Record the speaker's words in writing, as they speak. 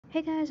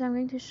Hey guys, I'm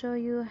going to show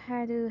you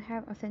how to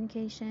have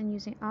authentication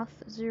using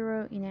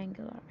Auth0 in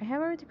Angular. I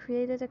have already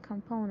created a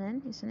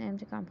component. It's an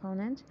empty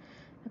component.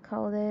 I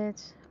called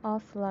it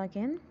auth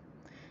login.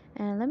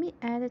 And let me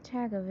add a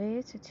tag of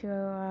it to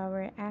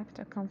our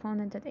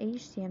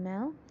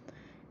app.component.html.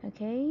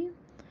 Okay,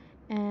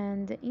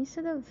 and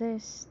instead of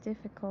this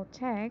difficult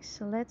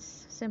text,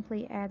 let's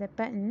simply add a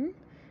button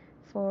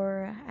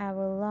for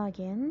our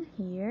login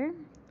here.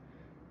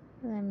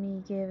 Let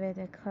me give it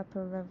a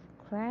couple of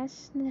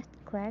class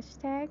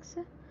tags.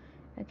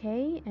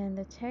 Okay, and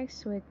the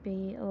text would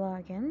be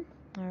login.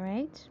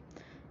 Alright,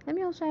 let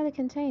me also add a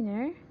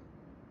container.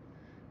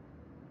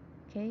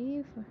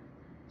 Okay,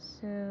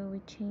 so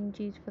we change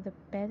it for the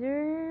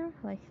better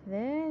like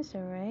this.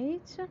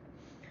 Alright,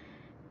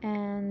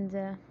 and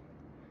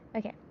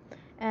okay,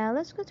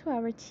 let's go to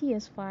our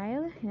TS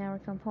file in our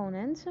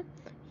component.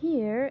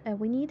 Here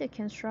we need a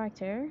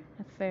constructor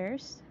at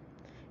first,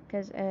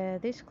 because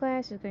this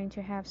class is going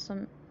to have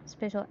some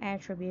special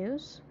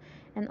attributes,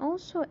 and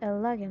also a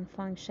login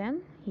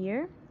function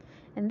here.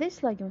 And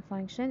this login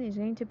function is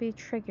going to be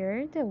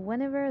triggered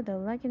whenever the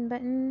login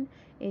button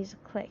is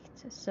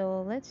clicked.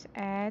 So let's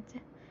add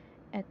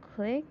a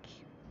click,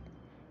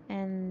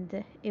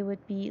 and it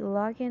would be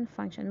login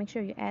function. Make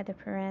sure you add a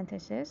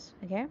parenthesis,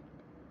 okay?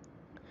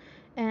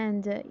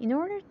 And in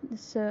order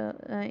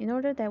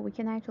that we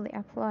can actually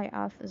apply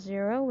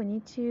auth0, we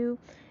need to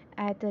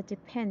add the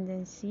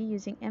dependency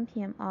using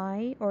npm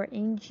I or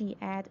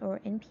ng-add or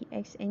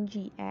npx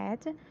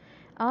ng-add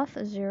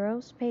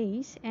auth0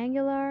 space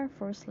angular /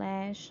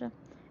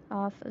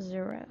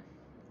 auth0.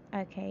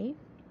 Okay,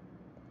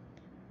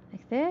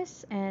 like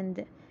this.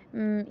 And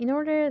in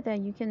order that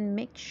you can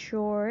make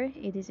sure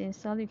it is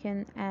installed, you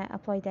can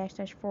apply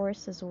 --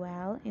 force as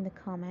well in the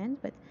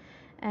comment, but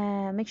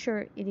make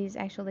sure it is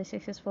actually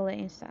successfully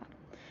installed.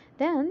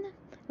 Then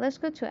let's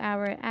go to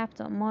our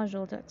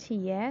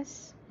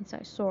app.module.ts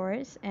inside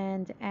source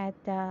and add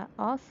the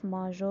auth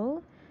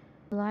module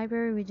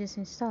library we just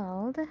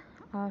installed,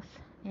 auth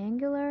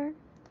angular.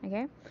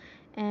 Okay,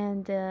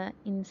 and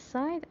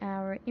inside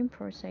our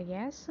imports, I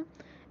guess,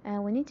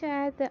 we need to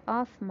add the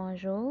auth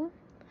module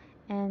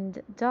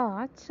and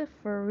dot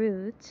for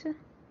root.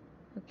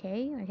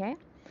 Okay,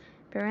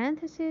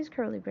 parentheses,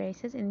 curly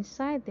braces.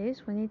 Inside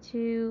this we need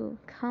to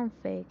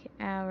config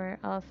our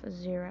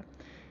auth0,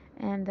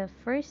 and the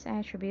first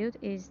attribute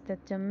is the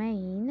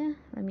domain.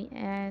 Let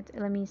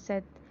me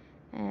set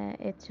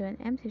it to an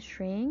empty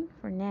string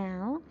for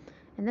now,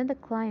 and then the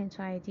client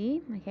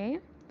ID. Okay,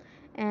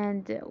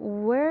 and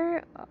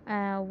what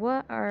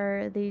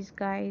are these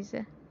guys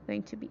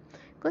going to be?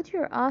 Go to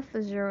your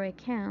auth0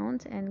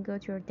 account and go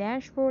to your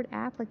dashboard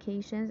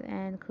applications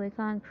and click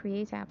on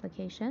create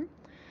application.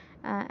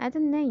 Add a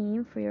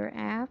name for your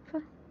app,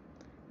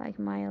 like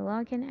my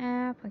login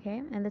app.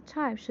 Okay, and the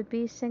type should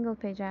be single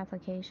page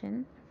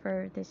application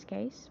for this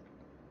case.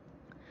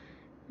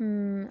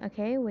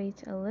 Okay,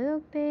 wait a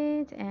little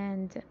bit,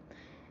 and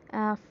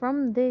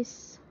from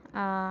this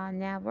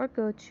network,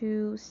 go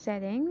to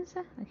settings.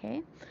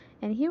 Okay,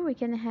 and here we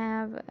can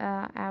have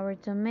our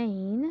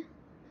domain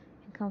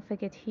and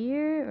configure it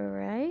here.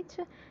 Alright,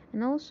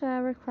 and also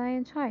our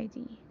client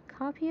ID.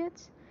 Copy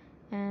it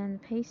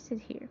and paste it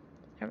here.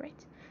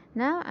 Alright,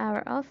 now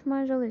our auth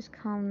module is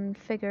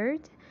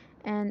configured,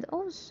 and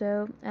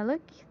also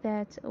look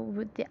that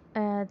with the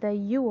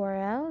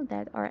URL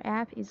that our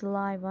app is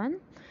live on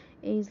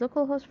is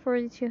localhost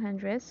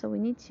 4200, so we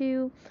need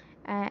to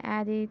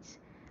add it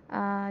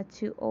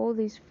to all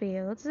these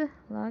fields,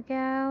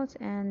 logout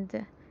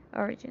and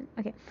origin.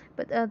 Okay,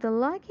 but the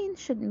login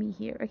shouldn't be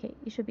here. Okay,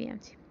 it should be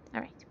empty.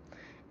 All right,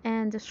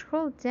 and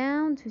scroll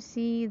down to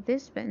see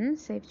this button,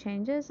 save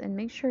changes, and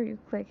make sure you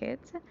click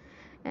it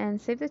and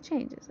save the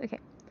changes. Okay,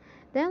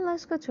 then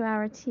let's go to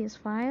our TS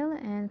file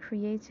and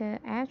create an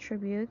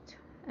attribute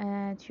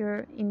to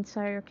your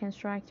entire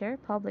constructor,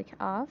 public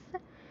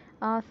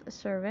auth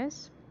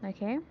service.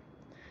 Okay,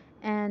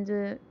 and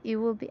it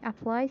will be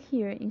applied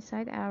here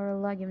inside our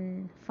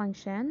login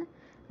function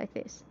like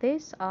this.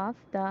 This auth,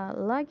 the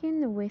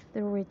login with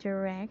the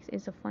redirect,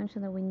 is a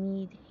function that we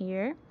need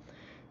here.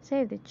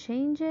 Save the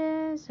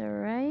changes.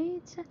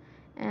 Alright,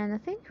 and I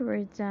think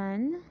we're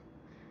done.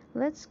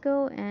 Let's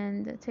go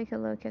and take a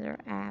look at our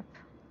app,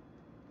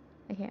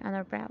 okay, on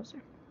our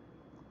browser.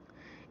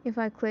 If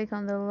I click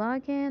on the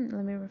login,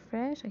 let me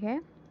refresh. Okay,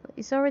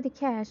 it's already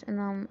cached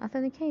and I'm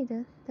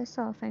authenticated. That's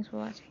all. Thanks for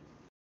watching.